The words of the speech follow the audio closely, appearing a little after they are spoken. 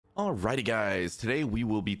Alrighty guys, today we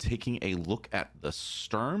will be taking a look at the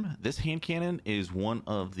Sturm. This hand cannon is one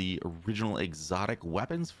of the original exotic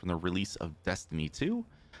weapons from the release of Destiny 2,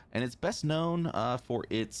 and it's best known for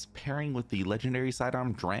its pairing with the legendary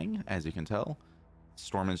sidearm Drang. As you can tell,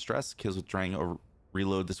 Storm and Stress kills with Drang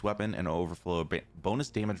reload this weapon and overflow a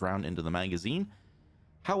bonus damage round into the magazine.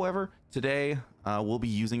 However, today we'll be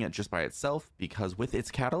using it just by itself because with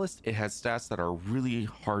its catalyst, it has stats that are really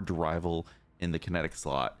hard to rival in the kinetic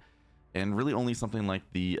slot, and really only something like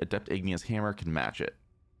the Adept Igneous Hammer can match it.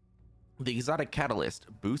 The exotic catalyst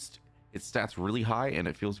boosts its stats really high, and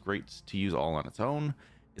it feels great to use all on its own.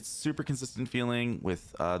 It's super consistent feeling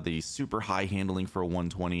with the super high handling for a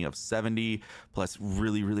 120 of 70, plus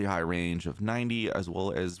really high range of 90, as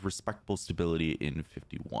well as respectable stability in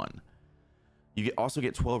 51. You also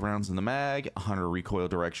get 12 rounds in the mag, 100 recoil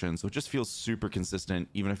direction, so it just feels super consistent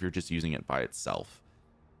even if you're just using it by itself.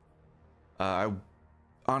 I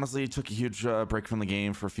honestly took a huge break from the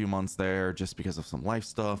game for a few months there just because of some life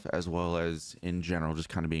stuff, as well as in general just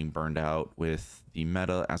kind of being burned out with the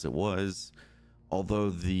meta as it was. Although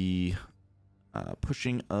the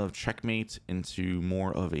pushing of Checkmate into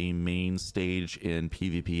more of a main stage in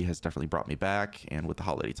PvP has definitely brought me back, and with the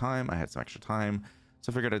holiday time I had some extra time,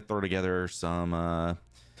 so I figured I'd throw together some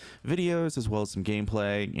videos as well as some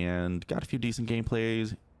gameplay, and got a few decent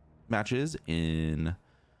gameplays matches in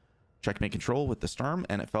Checkmate control with the Sturm,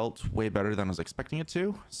 and it felt way better than I was expecting it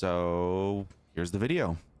to. So here's the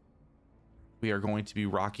video. We are going to be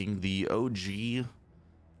rocking the OG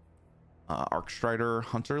Arcstrider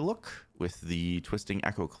Hunter look with the Twisting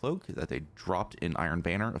Echo Cloak that they dropped in Iron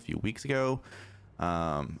Banner a few weeks ago.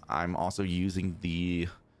 I'm also using the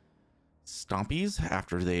Stompies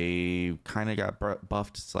after they kind of got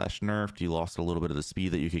buffed slash nerfed. You lost a little bit of the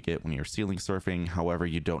speed that you could get when you're ceiling surfing. However,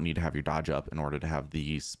 you don't need to have your dodge up in order to have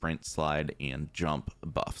the sprint, slide, and jump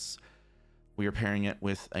buffs. We are pairing it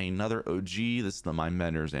with another OG. This is the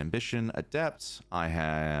Mindbender's Ambition Adept. I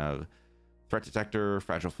have Threat Detector,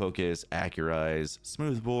 Fragile Focus, Accurize,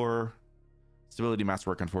 Smoothbore, Stability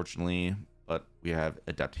Masterwork, unfortunately, but we have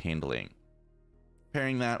Adept Handling.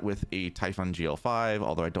 Pairing that with a Typhon GL5,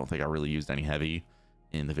 although I don't think I really used any heavy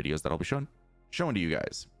in the videos that I'll be showing to you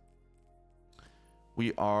guys.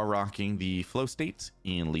 We are rocking the Flow State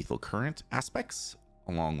in Lethal Current aspects,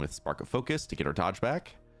 along with Spark of Focus to get our dodge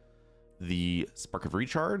back. The Spark of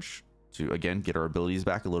Recharge to, again, get our abilities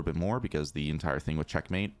back a little bit more, because the entire thing with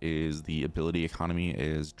Checkmate is the ability economy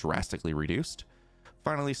is drastically reduced.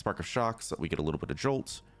 Finally, Spark of Shock, so that we get a little bit of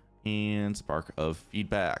jolt, and Spark of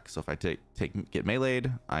Feedback. So if I get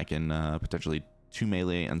meleeed, I can potentially 2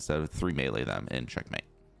 melee instead of 3 melee them in Checkmate.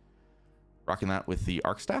 Rocking that with the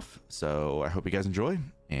Arc Staff. So I hope you guys enjoy,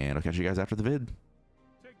 and I'll catch you guys after the vid.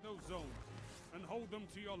 Take those zones and hold them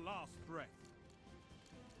to your last breath.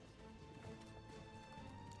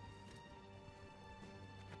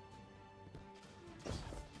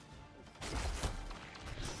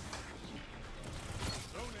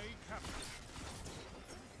 Zone A captured.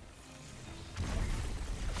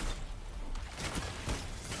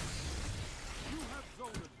 You have zone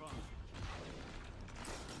advantage.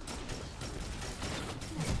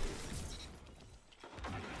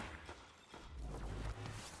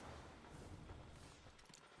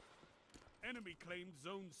 Enemy claimed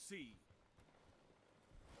Zone C.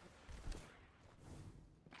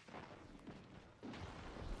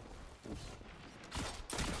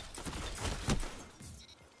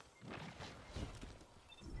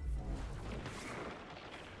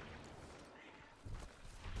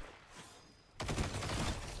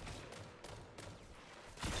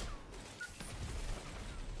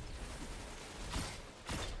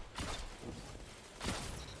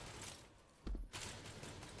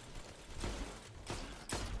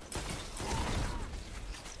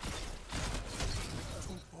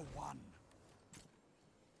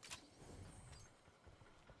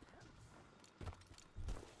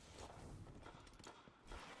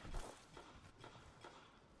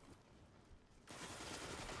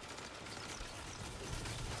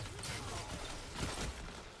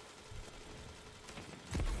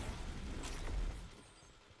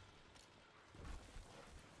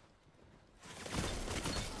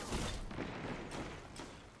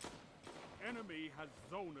 Enemy has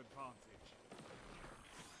zone advantage.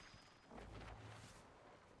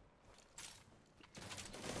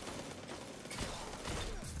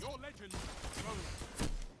 Your legend grows.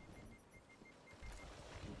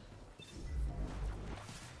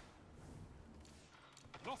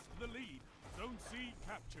 Lost the lead. Zone C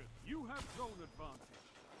captured. You have zone advantage.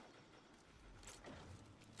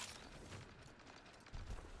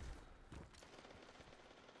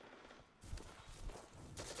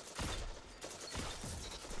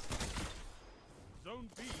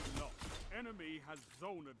 enemy has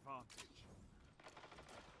zone advantage.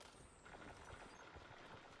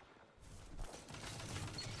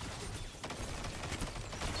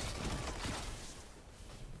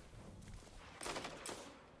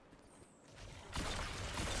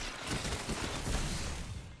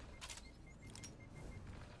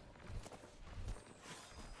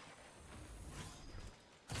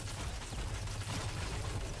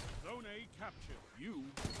 Zone A captured. You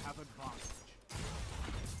have advantage.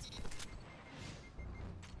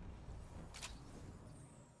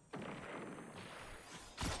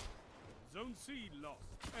 Zone C lost.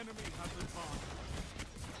 Enemy has advantage.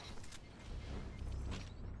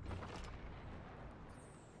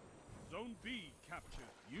 Zone B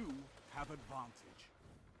captured. You have advantage.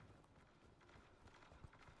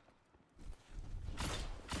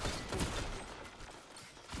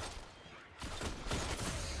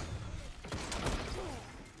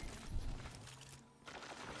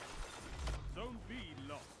 Zone B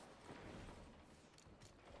lost.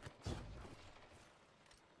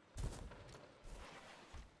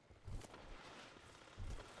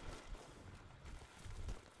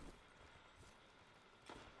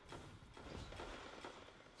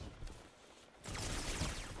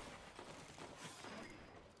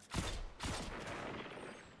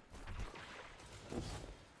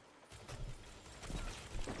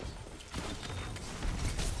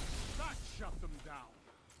 That shut them down.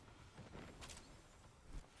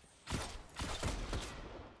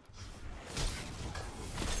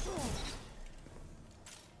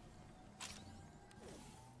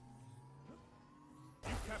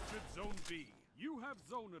 You captured Zone B. You have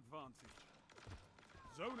zone advantage.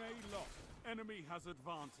 Zone A lost. Enemy has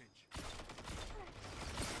advantage.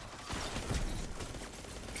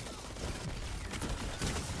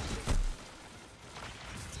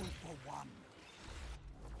 2 for 1.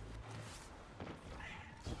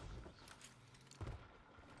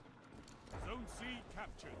 Zone C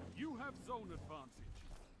captured. You have zone advantage.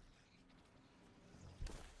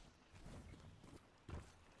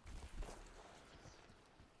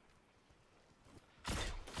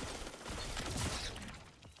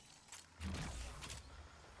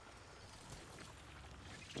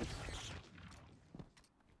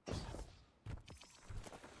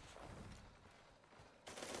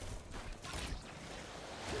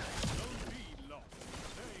 Zone B lost.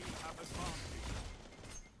 They have advantage.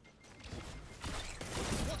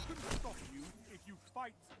 What can stop you if you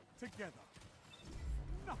fight together?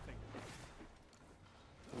 Nothing.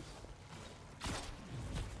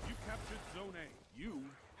 You captured Zone A. You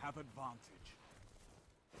have advantage.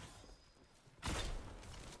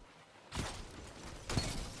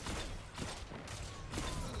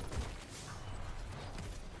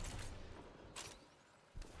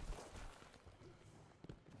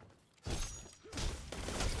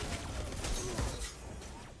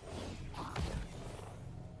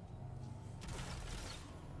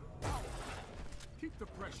 Keep the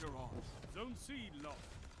pressure on. Zone C lost.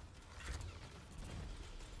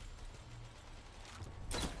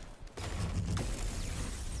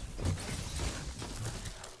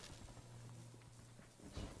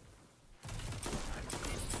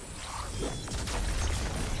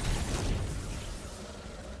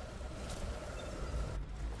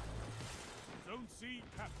 Zone C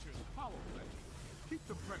captured. Power play. Keep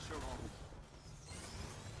the pressure on.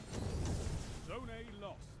 Zone A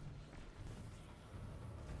lost.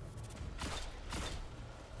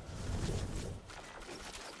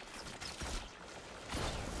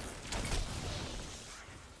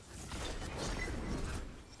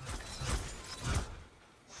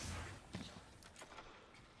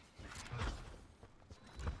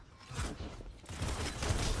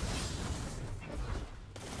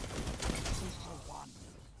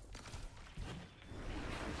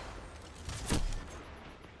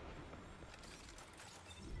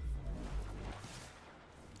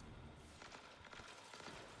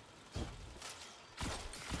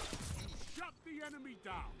 Shut the enemy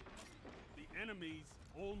down. The enemy's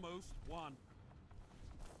almost won.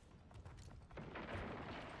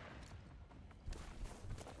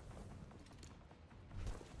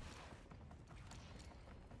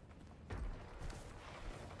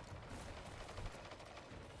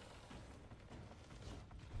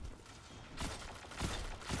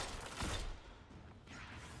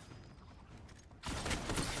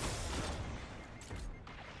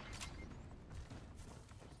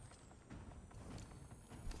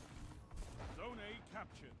 Zone A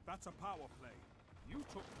captured. That's a power play. You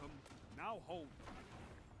took them, now hold them.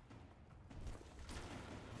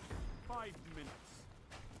 5 minutes.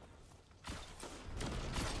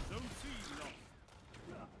 Zone C lost.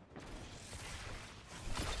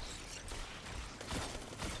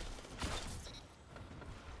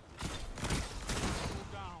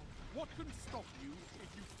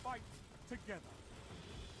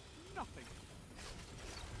 nothing.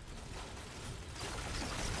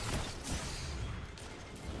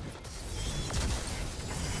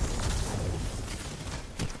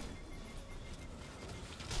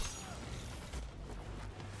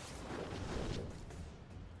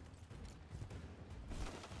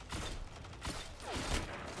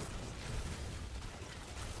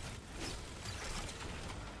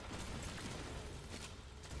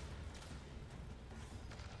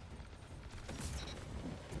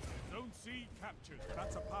 Zone C captured.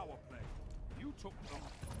 That's a power play. You took them.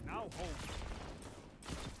 Now hold.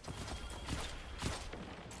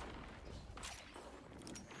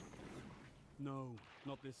 No,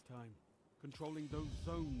 not this time. Controlling those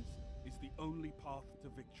zones is the only path to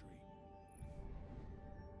victory.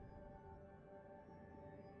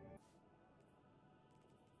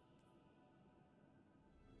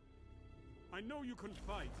 I know you can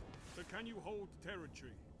fight, but can you hold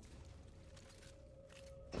territory?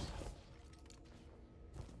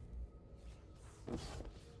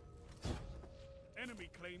 Enemy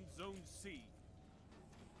claimed Zone C.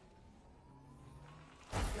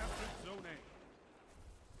 Captured Zone A.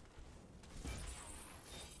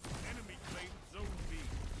 Enemy claimed Zone B.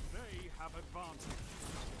 They have advantage.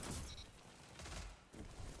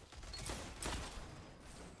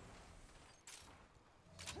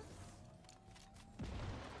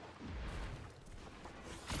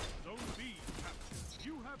 Zone B captured.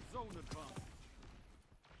 You have zone advantage.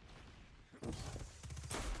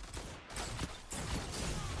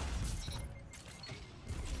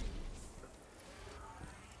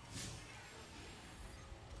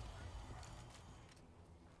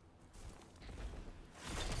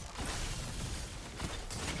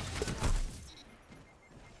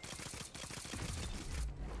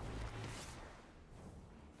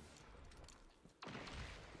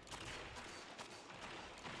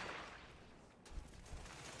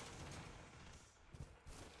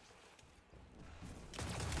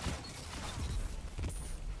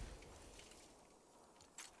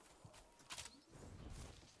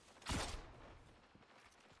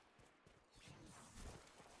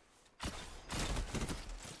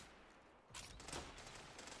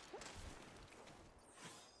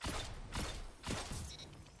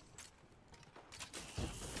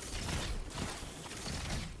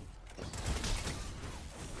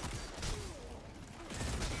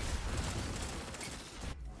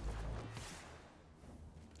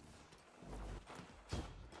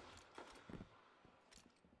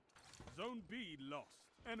 Zone B lost.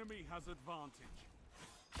 Enemy has advantage.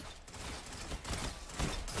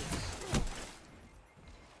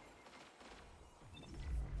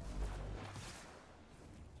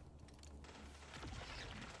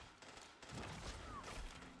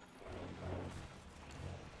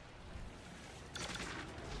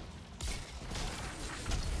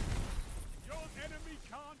 Your enemy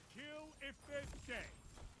can't kill if they're dead.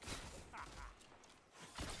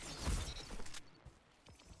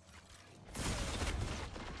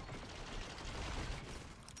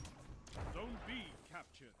 Zone B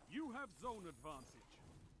captured. You have zone advantage.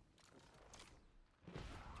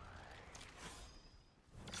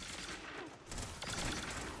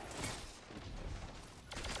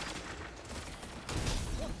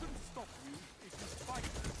 What can stop you if you fight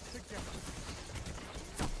together?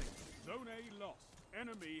 Nothing. Zone A lost.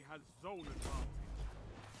 Enemy has zone advantage.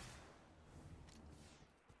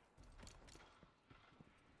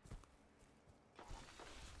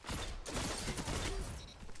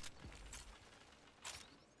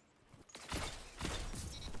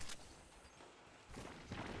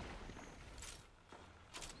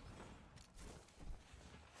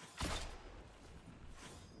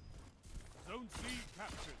 Zone C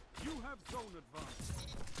captured. You have zone advantage.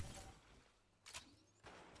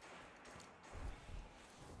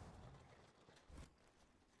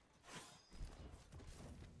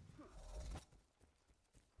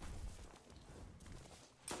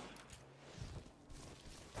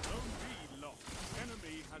 Zone B lost.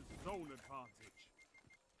 Enemy has zone advantage.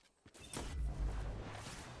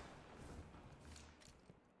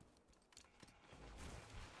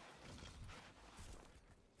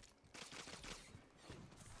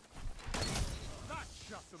 That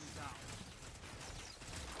shut them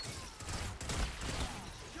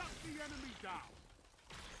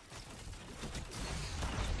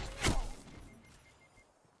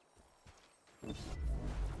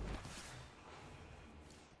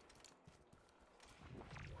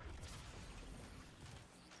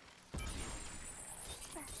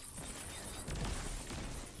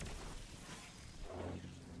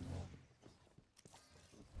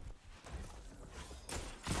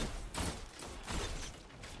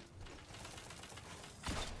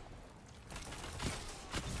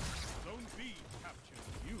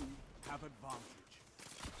have advantage.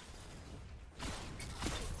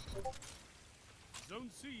 Zone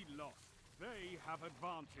C lost. They have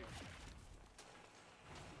advantage.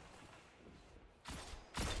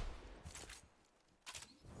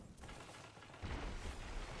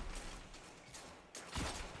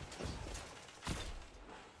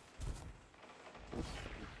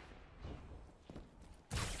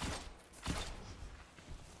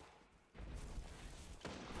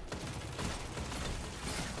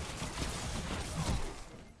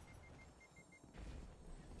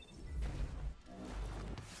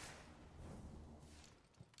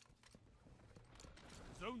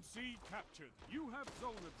 Zone C captured. You have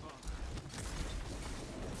zone advantage.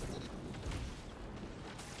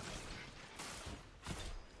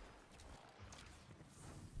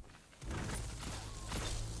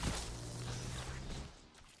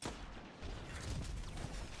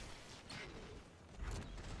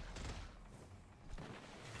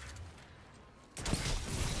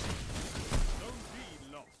 Zone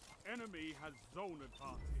D lost. Enemy has zone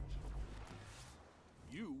advantage.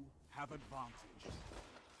 You have advantage.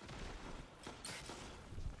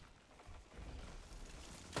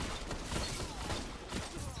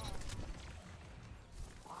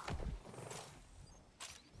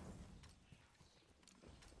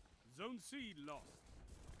 Zone C lost.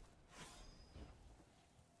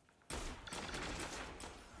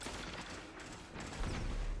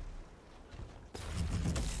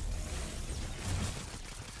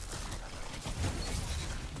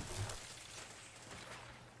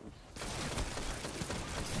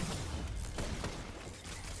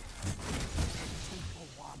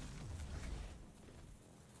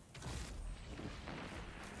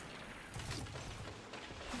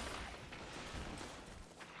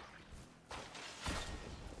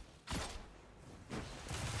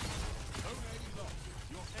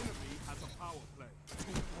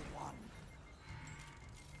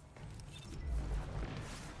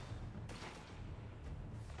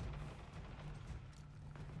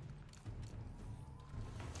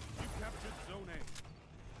 Zone A.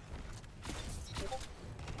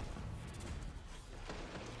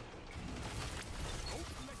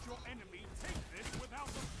 Don't let your enemy take this without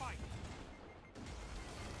a fight.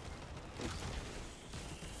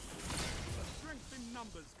 Strength in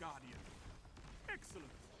numbers, Guardian.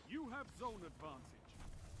 Excellent. You have zone advantage.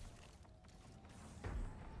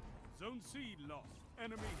 Zone C lost.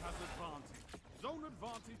 Enemy has advantage. Zone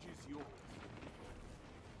advantage is yours.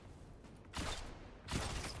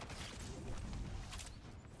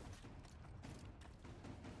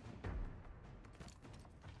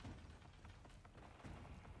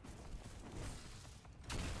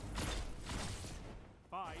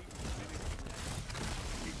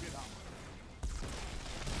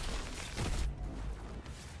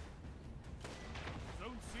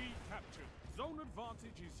 Zone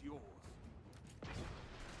advantage is yours.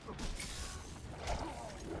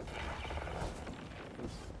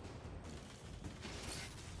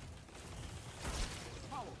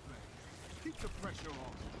 Power play. Keep the pressure on.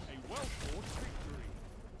 A well-fought victory.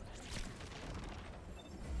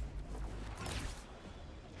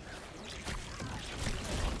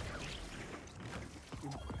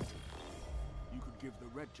 You could give the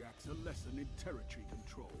Red Jacks a lesson in territory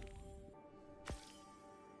control.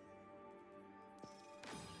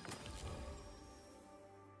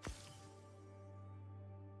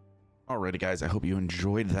 Alrighty guys, I hope you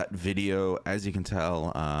enjoyed that video. As you can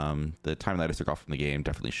tell, the time that I took off from the game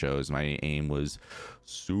definitely shows. My aim was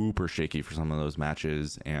super shaky for some of those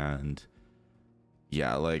matches, and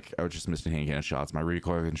yeah, like I was just missing hand cannon shots. My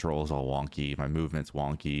recoil control is all wonky, my movement's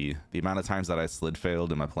wonky. The amount of times that I slid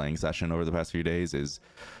failed in my playing session over the past few days is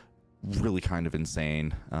really kind of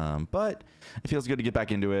insane, but it feels good to get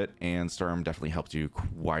back into it, and Sturm definitely helped you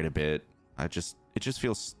quite a bit. It just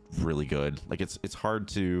feels really good. Like it's hard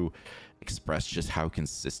to express just how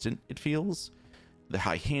consistent it feels. The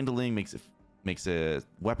high handling makes it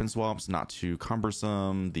weapon swaps not too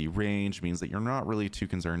cumbersome. The range means that you're not really too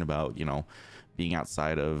concerned about, you know, being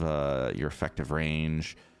outside of your effective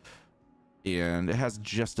range, and it has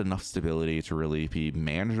just enough stability to really be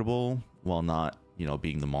manageable while not, you know,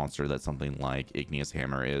 being the monster that something like igneous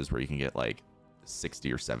hammer is, where you can get like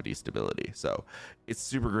 60 or 70 stability. So it's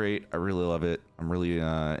super great. I really love it. I'm really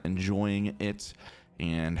enjoying it,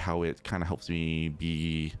 and how it kind of helps me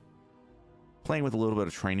be playing with a little bit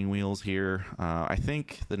of training wheels here. I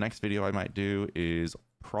think the next video I might do is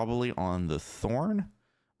probably on the Thorn.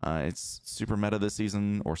 It's super meta this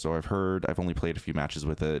season, or so I've heard. I've only played a few matches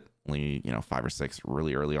with it, only, you know, 5 or 6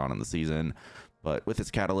 really early on in the season, but with its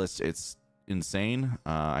catalyst, it's insane.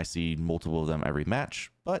 I see multiple of them every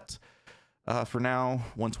match, but For now,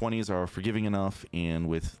 120s are forgiving enough and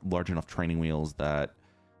with large enough training wheels that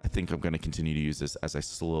I think I'm going to continue to use this as I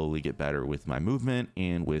slowly get better with my movement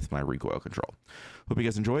and with my recoil control. Hope you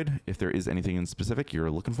guys enjoyed. If there is anything in specific you're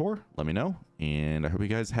looking for, let me know. And I hope you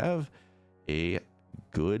guys have a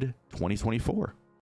good 2024.